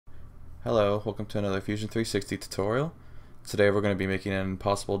Hello, welcome to another Fusion 360 tutorial. Today we're going to be making an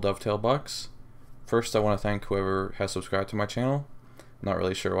impossible dovetail box. First, I want to thank whoever has subscribed to my channel. I'm not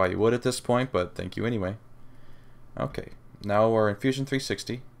really sure why you would at this point, but thank you anyway. Okay, now we're in Fusion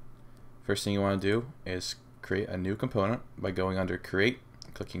 360. First thing you want to do is create a new component by going under Create,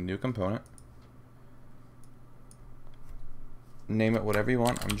 clicking New Component. Name it whatever you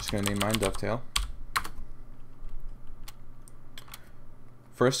want. I'm just going to name mine Dovetail.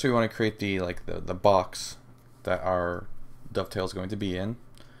 First, we want to create the box that our dovetail is going to be in.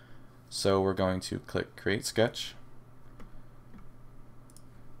 So we're going to click Create Sketch.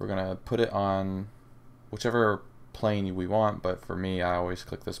 We're going to put it on whichever plane we want, but for me, I always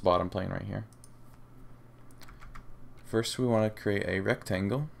click this bottom plane right here. First, we want to create a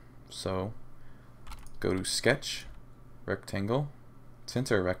rectangle. So go to Sketch, Rectangle,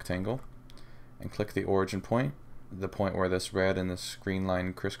 center a rectangle, and click the origin point. The point where this red and this green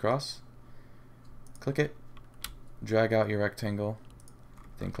line crisscross. Click it, drag out your rectangle,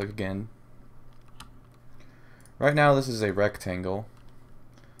 then click again. Right now this is a rectangle,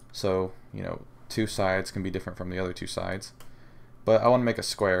 so two sides can be different from the other two sides, but I want to make a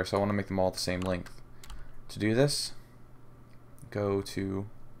square, so I want to make them all the same length. To do this, go to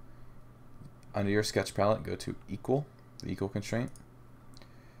under your sketch palette, go to equal, the equal constraint.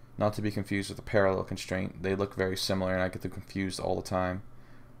 Not to be confused with the parallel constraint. They look very similar and I get them confused all the time.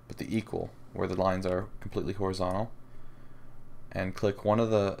 But the equal, where the lines are completely horizontal, and click one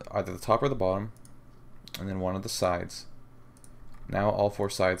of either the top or the bottom, and then one of the sides. Now all four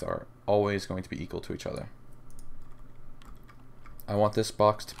sides are always going to be equal to each other. I want this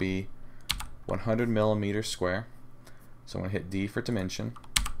box to be 100 millimeters square, so I'm going to hit D for dimension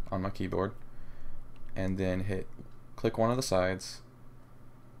on my keyboard, and then click one of the sides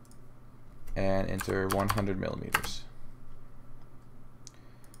and enter 100 millimeters.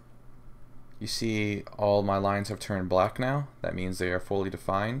 You see all my lines have turned black now. That means they are fully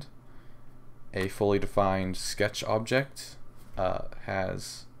defined. A fully defined sketch object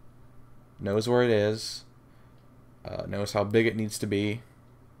knows where it is, knows how big it needs to be,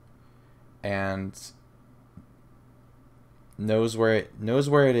 and knows where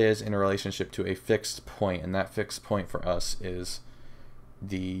it is in a relationship to a fixed point, and that fixed point for us is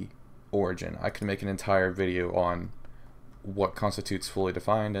the origin. I could make an entire video on what constitutes fully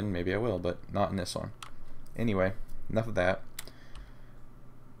defined, and maybe I will, but not in this one. Anyway, enough of that.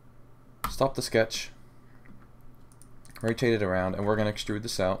 Stop the sketch, rotate it around, and we're going to extrude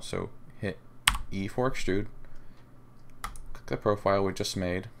this out. So hit E for extrude, click the profile we just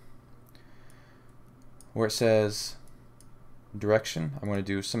made. Where it says direction, I'm going to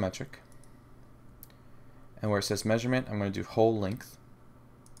do symmetric, and where it says measurement, I'm going to do whole length.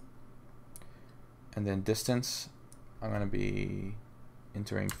 And then distance, I'm going to be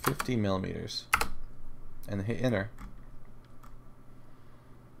entering 50 millimeters, and then hit enter.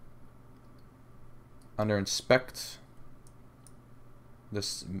 Under inspect,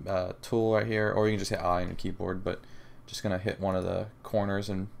 this tool right here, or you can just hit I on your keyboard, but just going to hit one of the corners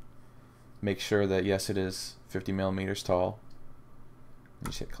and make sure that yes, it is 50 millimeters tall. And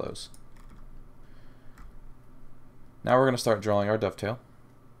just hit close. Now we're going to start drawing our dovetail.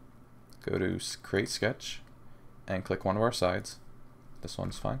 Go to Create Sketch and click one of our sides. This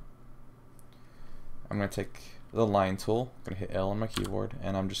one's fine. I'm going to take the line tool, I'm going to hit L on my keyboard,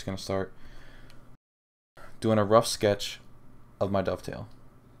 and I'm just going to start doing a rough sketch of my dovetail.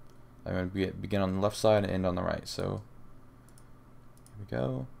 I'm going to begin on the left side and end on the right. So here we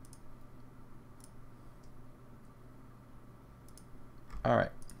go. Alright.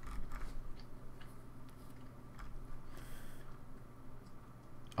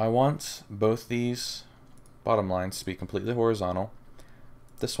 I want both these bottom lines to be completely horizontal.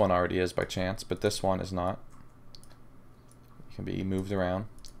 This one already is by chance, but this one is not. It can be moved around.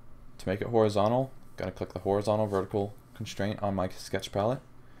 To make it horizontal, gotta click the horizontal vertical constraint on my sketch palette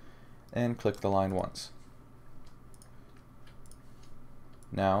and click the line once.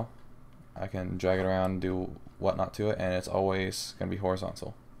 Now I can drag it around and do whatnot to it, and it's always gonna be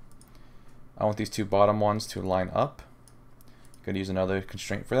horizontal. I want these two bottom ones to line up. Going to use another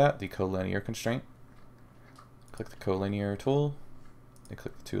constraint for that, the collinear constraint. Click the collinear tool, then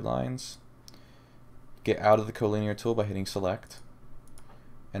click the two lines. Get out of the collinear tool by hitting select.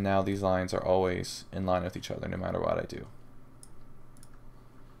 And now these lines are always in line with each other no matter what I do.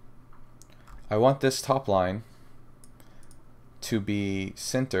 I want this top line to be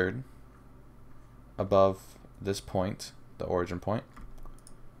centered above this point, the origin point.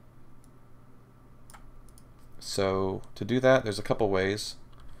 So to do that, there's a couple ways.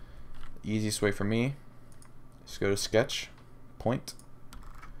 The easiest way for me is go to Sketch, Point,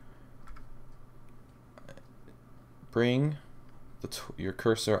 bring your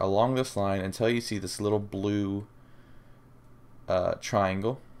cursor along this line until you see this little blue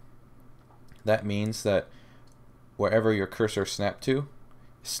triangle. That means that wherever your cursor snapped to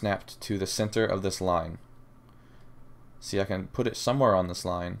the center of this line. See, I can put it somewhere on this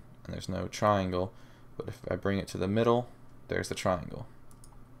line and there's no triangle, but if I bring it to the middle, there's the triangle.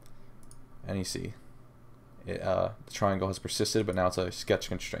 And you see the triangle has persisted, but now it's a sketch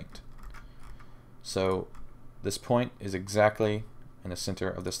constraint. So this point is exactly in the center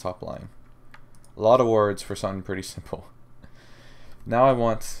of this top line. A lot of words for something pretty simple. Now I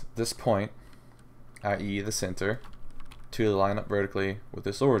want this point, i.e. the center, to line up vertically with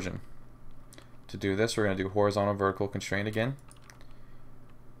this origin. To do this, we're going to do horizontal vertical constraint again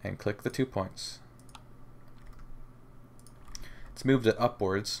and click the 2 points. It's moved it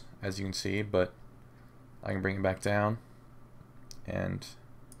upwards, as you can see, but I can bring it back down and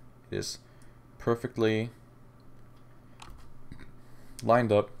it is perfectly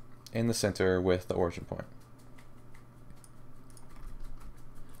lined up in the center with the origin point.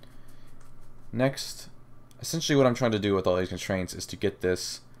 Next, essentially what I'm trying to do with all these constraints is to get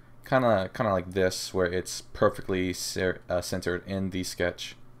this kind of like this, where it's perfectly centered in the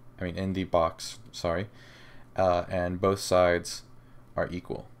sketch, in the box, sorry, and both sides are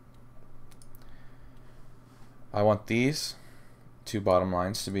equal. I want these two bottom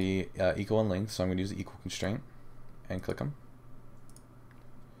lines to be equal in length, so I'm going to use the equal constraint and click them.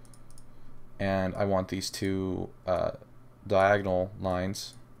 And I want these two diagonal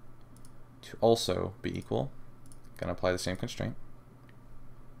lines to also be equal. Gonna apply the same constraint.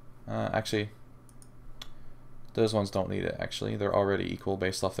 Actually, those ones don't need it. Actually, they're already equal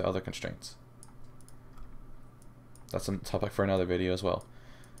based off the other constraints. That's a topic for another video as well.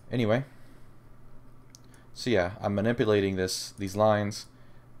 Anyway, so yeah, I'm manipulating these lines,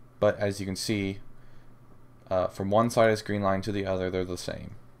 but as you can see, from one side of this green line to the other, they're the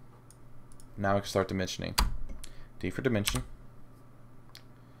same. Now we can start dimensioning. D for dimension.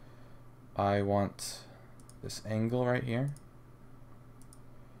 I want this angle right here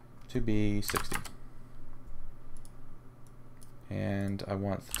to be 60. And I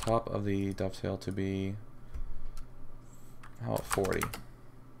want the top of the dovetail to be, how about 40?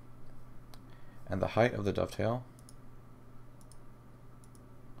 And the height of the dovetail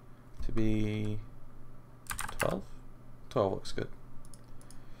to be 12? 12 looks good.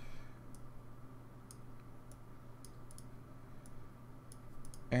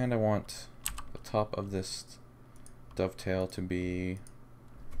 And I want the top of this dovetail to be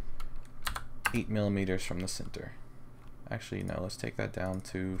 8 millimeters from the center. Actually, no, let's take that down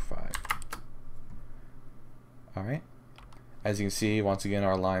to 5. Alright. As you can see, once again,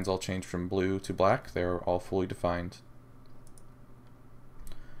 our lines all changed from blue to black. They're all fully defined.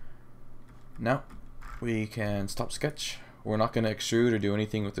 Now, we can stop sketch. We're not going to extrude or do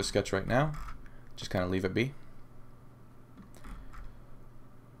anything with this sketch right now. Just kind of leave it be.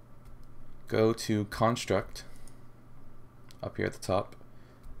 Go to Construct up here at the top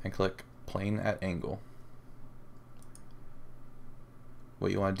and click Plane at Angle.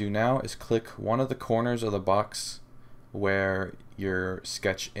 What you want to do now is click one of the corners of the box where your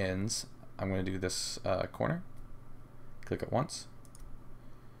sketch ends. I'm going to do this corner. Click it once.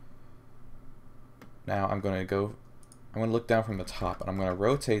 Now I'm going to look down from the top and I'm going to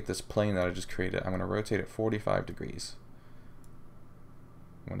rotate this plane that I just created. I'm going to rotate it 45 degrees.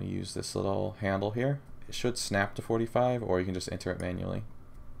 I'm going to use this little handle here. It should snap to 45, or you can just enter it manually.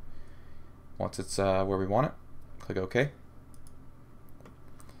 Once it's where we want it, click OK.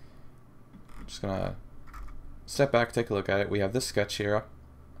 I'm just going to step back, take a look at it. We have this sketch here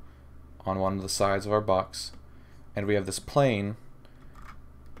on one of the sides of our box, and we have this plane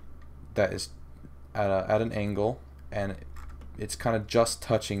that is at an angle, and it's kind of just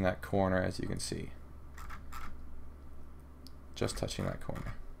touching that corner, as you can see. Just touching that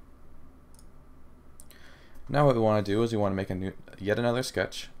corner. Now what we want to do is we want to make yet another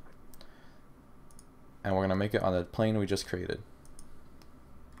sketch, and we're going to make it on the plane we just created.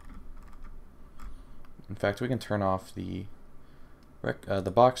 In fact, we can turn off the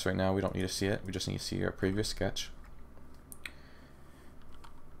box right now. We don't need to see it. We just need to see our previous sketch.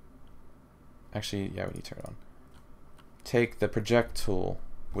 Actually, yeah, we need to turn it on. Take the project tool,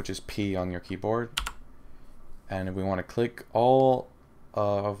 which is P on your keyboard, and we want to click all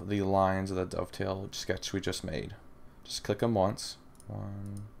of the lines of the dovetail sketch we just made. Just click them once.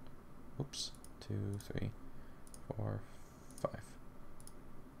 1, oops, 2, 3, 4, 5.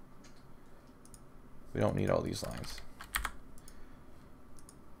 We don't need all these lines.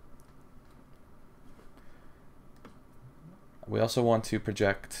 We also want to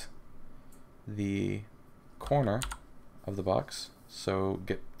project the corner of the box. So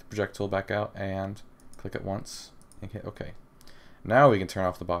get the project tool back out and click it once and hit OK. Now we can turn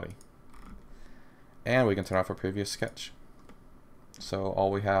off the body. And we can turn off our previous sketch. So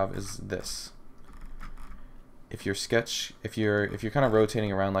all we have is this. If your sketch, if you're kind of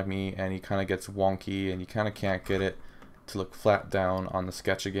rotating around like me and it kind of gets wonky and you kind of can't get it to look flat down on the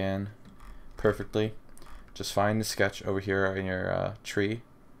sketch again perfectly, just find the sketch over here in your tree,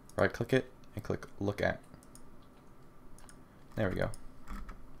 right click it and click look at. There we go.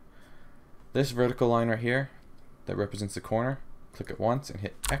 This vertical line right here that represents the corner, click it once and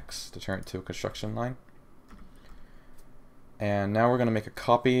hit X to turn it to a construction line. And now we're going to make a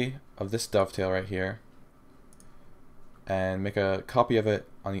copy of this dovetail right here and make a copy of it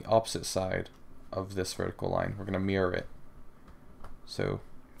on the opposite side of this vertical line. We're going to mirror it. So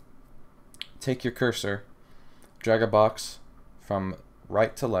take your cursor, drag a box from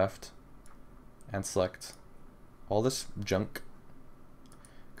right to left and select all this junk.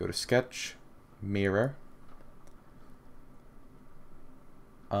 Go to Sketch, Mirror.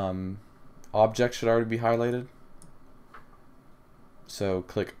 Object should already be highlighted. So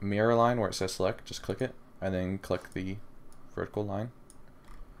click mirror line where it says select, just click it, and then click the vertical line.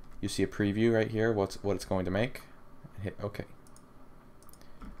 You see a preview right here, what it's going to make, and hit OK.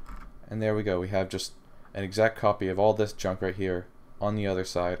 And there we go, we have just an exact copy of all this junk right here on the other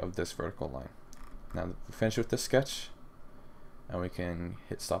side of this vertical line. Now we're finished with this sketch, and we can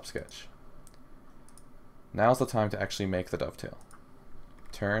hit stop sketch. Now's the time to actually make the dovetail.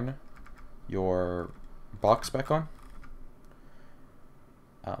 Turn your box back on.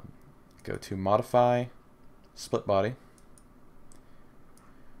 Go to modify, split body.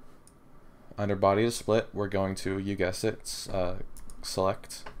 Under body to split, we're going to, you guessed it,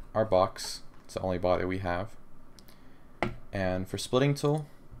 select our box. It's the only body we have. And for splitting tool,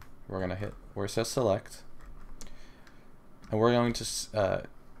 we're going to hit where it says select. And we're going to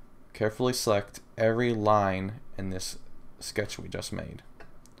carefully select every line in this sketch we just made.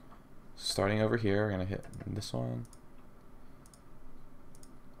 Starting over here, we're going to hit this one.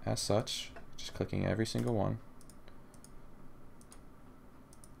 As such, just clicking every single one.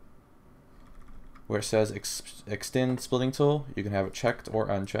 Where it says extend splitting tool, you can have it checked or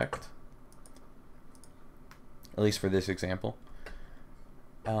unchecked. At least for this example.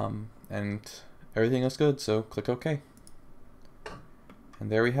 And everything looks good, so click OK.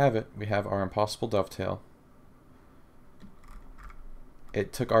 And there we have it. We have our impossible dovetail.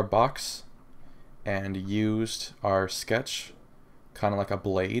 It took our box and used our sketch kind of like a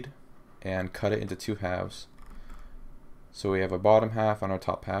blade and cut it into two halves. So we have a bottom half and our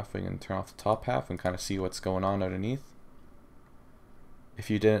top half. We can turn off the top half and kind of see what's going on underneath. If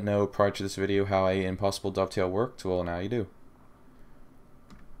you didn't know prior to this video how an impossible dovetail worked, well, now you do.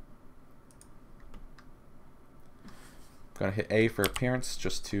 I'm going to hit A for appearance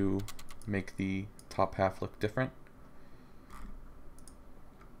just to make the top half look different.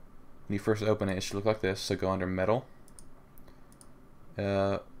 When you first open it, it should look like this. So go under metal.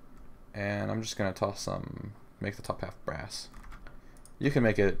 And I'm just going to toss some, make the top half brass. You can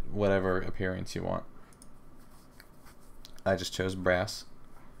make it whatever appearance you want. I just chose brass.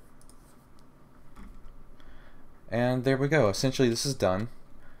 And there we go. Essentially this is done.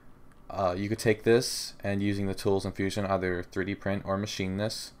 You could take this and using the tools in Fusion either 3D print or machine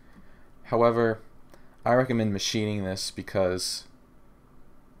this. However, I recommend machining this because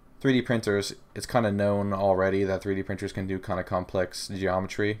 3D printers, it's kind of known already that 3D printers can do kind of complex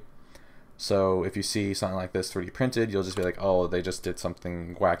geometry. So if you see something like this 3D printed, you'll just be like, oh, they just did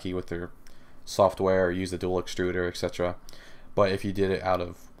something wacky with their software or use the dual extruder, etc. But if you did it out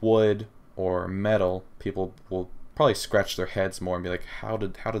of wood or metal, people will probably scratch their heads more and be like, how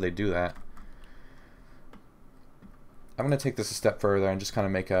did they do that? I'm going to take this a step further and just kind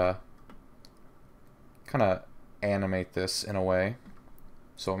of make a animate this in a way.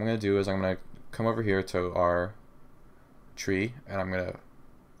 So what I'm going to do is I'm going to come over here to our tree and I'm going to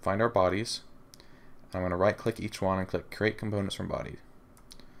find our bodies. I'm going to right click each one and click create components from body.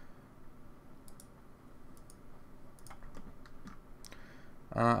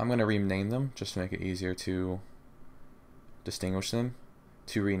 I'm going to rename them just to make it easier to distinguish them.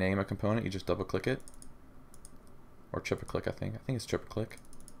 To rename a component, you just double click it. Or triple click, I think. I think it's triple click.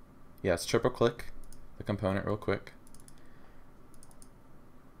 Yeah, it's triple click the component real quick.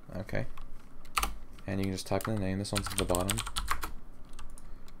 Okay. And you can just type in the name. This one's at the bottom.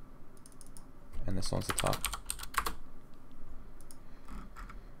 And this one's the top.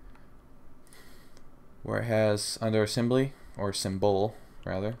 Where it has under assembly, or symbol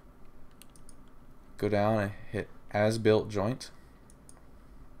rather, go down and hit as built joint.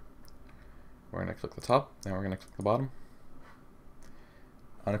 We're going to click the top, and we're going to click the bottom.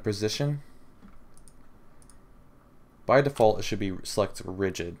 On a position, by default it should be select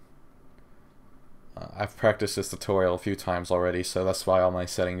rigid. I've practiced this tutorial a few times already, so that's why all my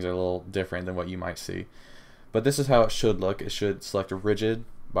settings are a little different than what you might see. But this is how it should look. It should select rigid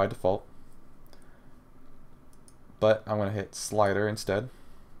by default. But I'm going to hit slider instead.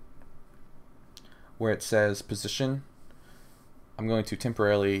 Where it says position, I'm going to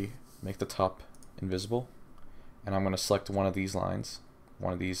temporarily make the top invisible. And I'm going to select one of these lines.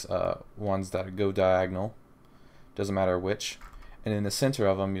 One of these ones that go diagonal. Doesn't matter which. And in the center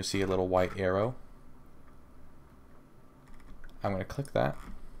of them, you'll see a little white arrow. I'm going to click that.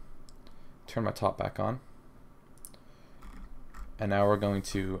 Turn my top back on. And now we're going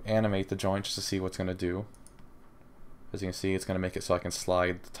to animate the joint just to see what's going to do. As you can see, it's going to make it so I can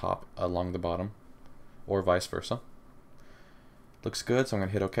slide the top along the bottom, or vice versa. Looks good, so I'm going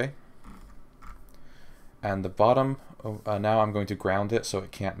to hit OK. And the bottom, now I'm going to ground it so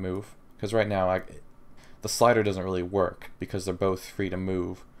it can't move. Because right now, the slider doesn't really work because they're both free to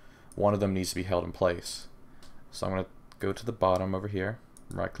move. One of them needs to be held in place. So I'm going to go to the bottom over here,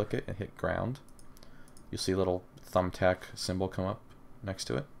 right click it and hit ground. You'll see a little thumbtack symbol come up next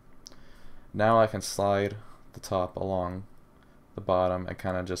to it. Now I can slide the top along the bottom and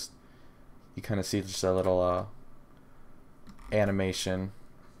kind of just, you kind of see just a little animation,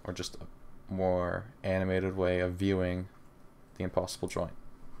 or just a more animated way of viewing the impossible joint.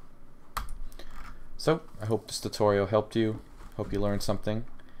 So I hope this tutorial helped you. Hope you learned something.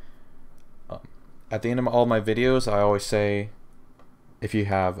 At the end of all my videos, I always say, if you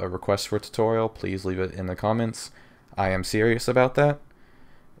have a request for a tutorial, please leave it in the comments. I am serious about that.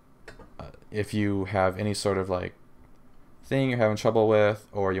 If you have any sort of like thing you're having trouble with,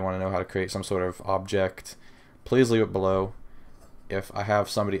 or you want to know how to create some sort of object, please leave it below. If I have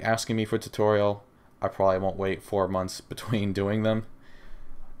somebody asking me for a tutorial, I probably won't wait 4 months between doing them.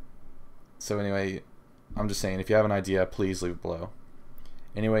 So anyway, I'm just saying, if you have an idea, please leave it below.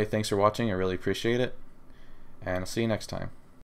 Anyway, thanks for watching. I really appreciate it, and I'll see you next time.